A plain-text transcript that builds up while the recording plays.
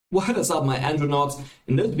What is up, my andronauts?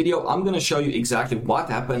 In this video, I'm going to show you exactly what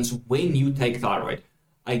happens when you take thyroid.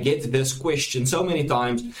 I get this question so many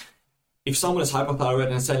times. If someone is hypothyroid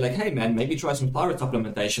and I say like, hey man, maybe try some thyroid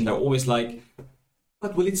supplementation, they're always like,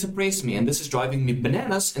 but will it suppress me? And this is driving me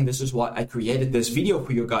bananas, and this is why I created this video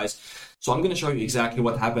for you guys. So I'm going to show you exactly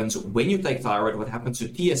what happens when you take thyroid, what happens to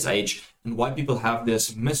TSH, and why people have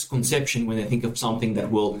this misconception when they think of something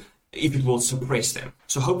that will suppress them.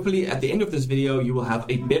 So hopefully at the end of this video, you will have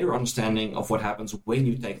a better understanding of what happens when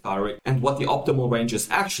you take thyroid and what the optimal ranges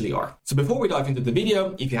actually are. So before we dive into the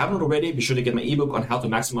video, if you haven't already, be sure to get my ebook on how to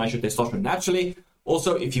maximize your testosterone naturally.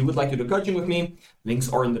 Also, if you would like to do coaching with me, links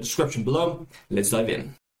are in the description below. Let's dive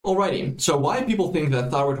in. Alrighty, so why people think that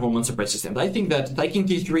thyroid hormone suppresses them? They think that taking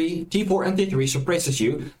T4 and T3 suppresses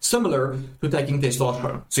you, similar to taking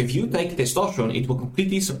testosterone. So if you take testosterone, it will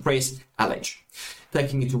completely suppress LH.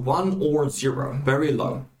 Taking it to 1 or 0, very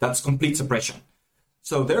low, that's complete suppression.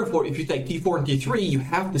 So therefore, if you take T4 and T3, you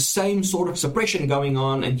have the same sort of suppression going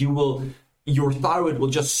on, and your thyroid will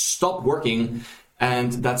just stop working,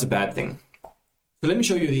 and that's a bad thing. So let me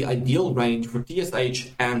show you the ideal range for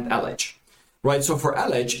TSH and LH. Right, so for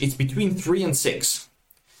LH, it's between 3 and 6,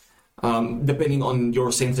 depending on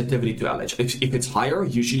your sensitivity to LH. If it's higher,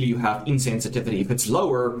 usually you have insensitivity. If it's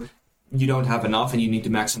lower, you don't have enough and you need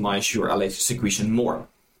to maximize your LH secretion more.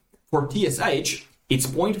 For TSH, it's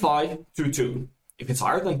 0.5 to 2. If it's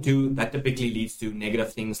higher than 2, that typically leads to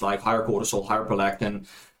negative things like higher cortisol, higher prolactin,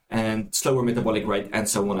 and slower metabolic rate, and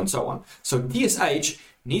so on and so on. So TSH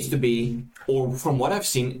needs to be, or from what I've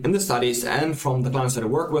seen in the studies and from the clients that I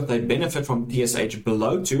work with, they benefit from TSH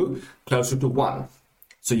below 2, closer to 1.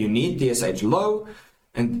 So you need TSH low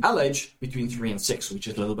and LH between 3 and 6, which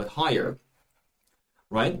is a little bit higher,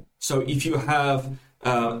 right? So if you have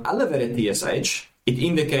elevated TSH, it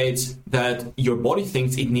indicates that your body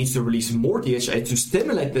thinks it needs to release more TSH to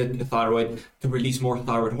stimulate the thyroid to release more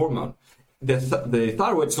thyroid hormone. The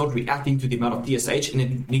thyroid is not reacting to the amount of TSH, and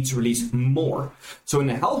it needs to release more. So in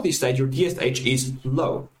a healthy state, your TSH is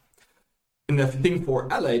low. And the thing for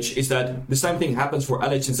LH is that the same thing happens for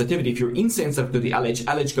LH sensitivity. If you're insensitive to the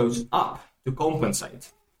LH goes up to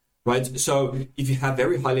compensate, right? So if you have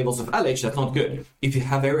very high levels of LH, that's not good. If you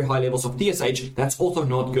have very high levels of TSH, that's also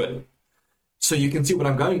not good. So you can see what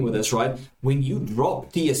I'm going with this, right? When you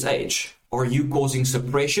drop TSH, are you causing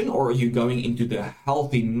suppression, or are you going into the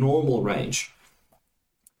healthy, normal range?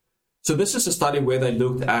 So this is a study where they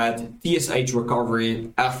looked at TSH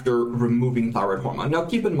recovery after removing thyroid hormone. Now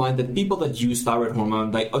keep in mind that people that use thyroid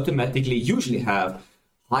hormone, they automatically usually have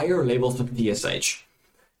higher levels of TSH.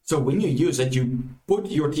 So when you use it, you put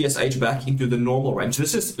your TSH back into the normal range.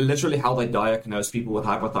 This is literally how they diagnose people with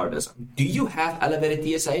hypothyroidism. Do you have elevated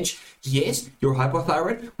TSH? Yes, you're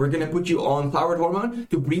hypothyroid. We're going to put you on thyroid hormone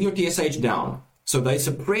to bring your TSH down. So they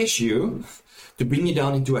suppress you to bring you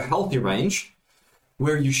down into a healthy range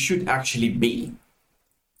where you should actually be.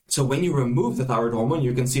 So when you remove the thyroid hormone,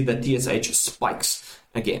 you can see that TSH spikes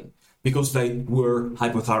again because they were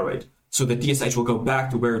hypothyroid. So the TSH will go back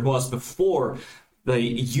to where it was before they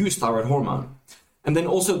use thyroid hormone. And then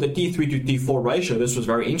also the T3 to T4 ratio, this was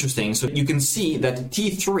very interesting. So you can see that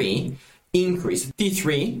T3 increased,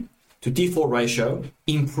 T3 to T4 ratio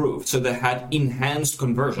improved. So they had enhanced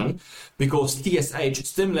conversion because TSH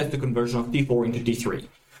stimulates the conversion of T4 into T3.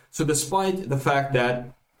 So despite the fact that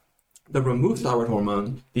they removed thyroid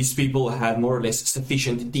hormone, these people had more or less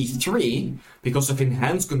sufficient T3 because of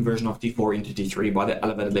enhanced conversion of T4 into T3 by the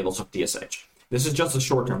elevated levels of TSH. This is just a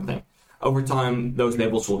short-term thing. Over time, those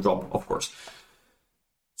levels will drop, of course.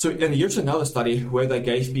 So, and here's another study where they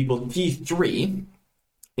gave people T3,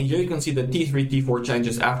 and here you can see the T3, T4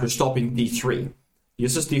 changes after stopping T3.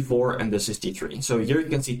 This is T4 and this is T3. So here you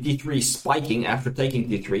can see T3 spiking after taking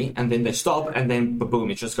T3, and then they stop, and then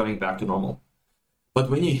boom, it's just going back to normal.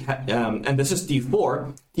 But when you and this is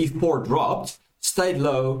T4, T4 dropped, stayed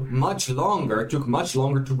low much longer, took much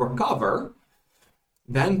longer to recover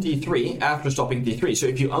than T3 after stopping T3. So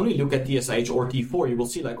if you only look at TSH or T4, you will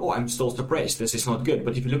see like, oh, I'm still suppressed. This is not good.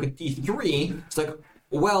 But if you look at T3, it's like,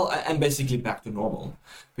 well, I'm basically back to normal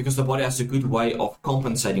because the body has a good way of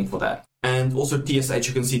compensating for that. And also TSH,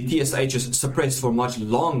 you can see TSH is suppressed for much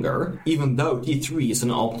longer, even though T3 is in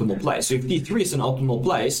an optimal place. So if T3 is in an optimal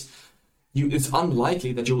place, it's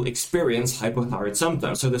unlikely that you will experience hypothyroid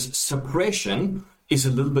symptoms. So this suppression is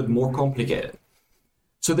a little bit more complicated.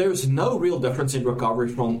 So there is no real difference in recovery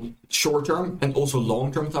from short-term and also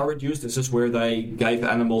long-term thyroid use. This is where they gave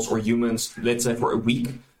animals or humans, let's say for a week,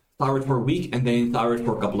 thyroid for a week, and then thyroid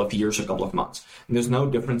for a couple of years, a couple of months. And there's no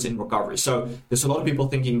difference in recovery. So there's a lot of people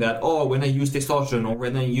thinking that, oh, when I use testosterone or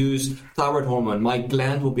when I use thyroid hormone, my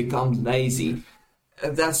gland will become lazy.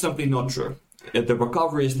 That's simply not true. The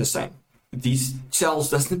recovery is the same. These cells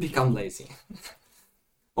doesn't become lazy.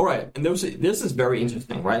 All right, and this is very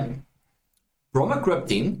interesting, right?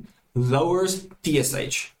 Bromocriptine lowers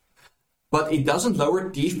TSH, but it doesn't lower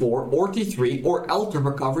T4 or T3 or alter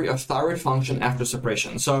recovery of thyroid function after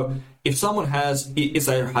suppression. So if someone is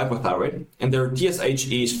a hypothyroid and their TSH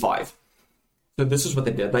is 5, so this is what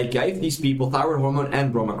they did. They gave these people thyroid hormone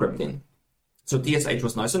and bromocriptine. So TSH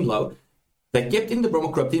was nice and low. They kept in the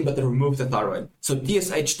bromocriptine, but they removed the thyroid. So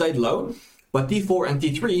TSH stayed low, but T4 and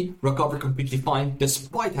T3 recovered completely fine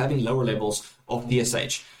despite having lower levels of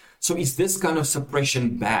TSH. So is this kind of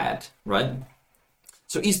suppression bad, right?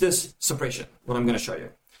 So is this suppression? What I'm going to show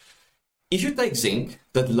you. If you take zinc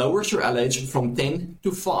that lowers your LH from 10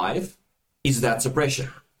 to 5, is that suppression,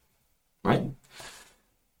 right?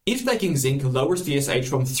 If taking zinc lowers TSH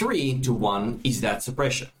from 3 to 1, is that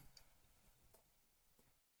suppression?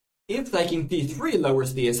 If taking T3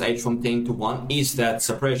 lowers TSH from 10 to 1, is that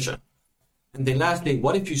suppression? And then lastly,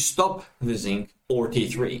 what if you stop the zinc or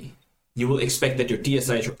T3? You will expect that your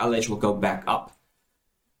TSH or LH will go back up.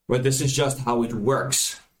 But this is just how it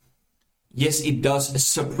works. Yes, it does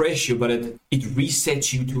suppress you, but it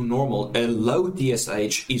resets you to normal. A low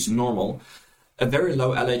TSH is normal. A very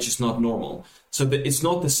low LH is not normal. So it's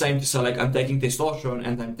not the same to say, like, I'm taking testosterone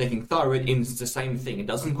and I'm taking thyroid, and it's the same thing. It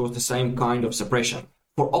doesn't cause the same kind of suppression.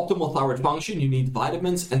 For optimal thyroid function, you need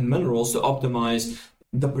vitamins and minerals to optimize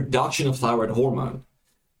the production of thyroid hormone.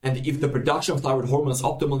 And if the production of thyroid hormone is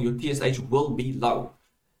optimal, your TSH will be low.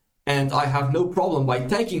 And I have no problem by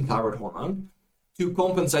taking thyroid hormone to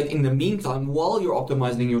compensate in the meantime while you're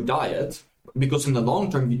optimizing your diet, because in the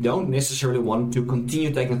long term, you don't necessarily want to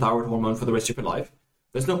continue taking thyroid hormone for the rest of your life.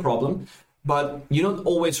 There's no problem. But you don't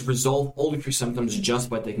always resolve all of your symptoms just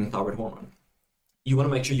by taking thyroid hormone. You want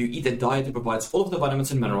to make sure you eat a diet that provides all of the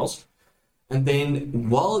vitamins and minerals. And then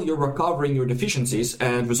while you're recovering your deficiencies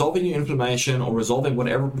and resolving your inflammation or resolving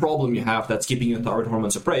whatever problem you have that's keeping your thyroid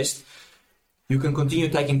hormone suppressed, you can continue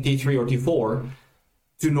taking T3 or T4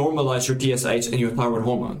 to normalize your TSH and your thyroid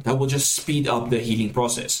hormone. That will just speed up the healing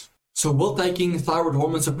process. So will taking thyroid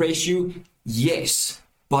hormone suppress you? Yes,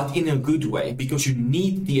 but in a good way, because you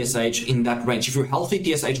need TSH in that range. If you're healthy,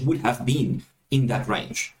 TSH would have been in that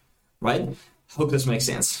range, right? Hope this makes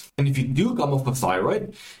sense. And if you do come off of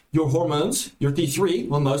thyroid, your hormones, your T3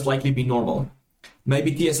 will most likely be normal.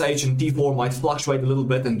 Maybe TSH and T4 might fluctuate a little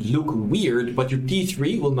bit and look weird, but your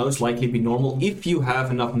T3 will most likely be normal if you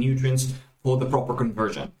have enough nutrients for the proper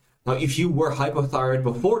conversion. Now, if you were hypothyroid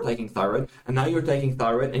before taking thyroid, and now you're taking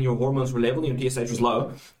thyroid and your hormones were level and your TSH was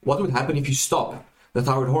low, what would happen if you stop the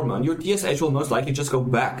thyroid hormone? Your TSH will most likely just go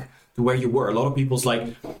back to where you were. A lot of people's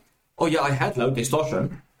like, oh yeah, I had low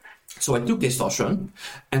testosterone. So I took testosterone,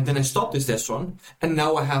 and then I stopped testosterone, and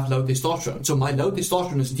now I have low testosterone. So my low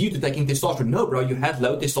testosterone is due to taking testosterone. No, bro, you had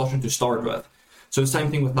low testosterone to start with. So the same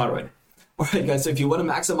thing with thyroid. All right, guys, so if you want to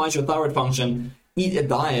maximize your thyroid function, eat a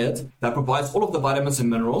diet that provides all of the vitamins and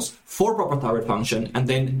minerals for proper thyroid function, and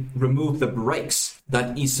then remove the brakes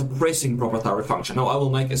that is suppressing proper thyroid function. Now, I will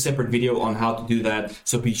make a separate video on how to do that,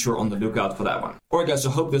 so be sure on the lookout for that one. All right, guys, so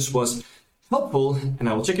I hope this was helpful, and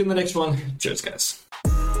I will check you in the next one. Cheers, guys.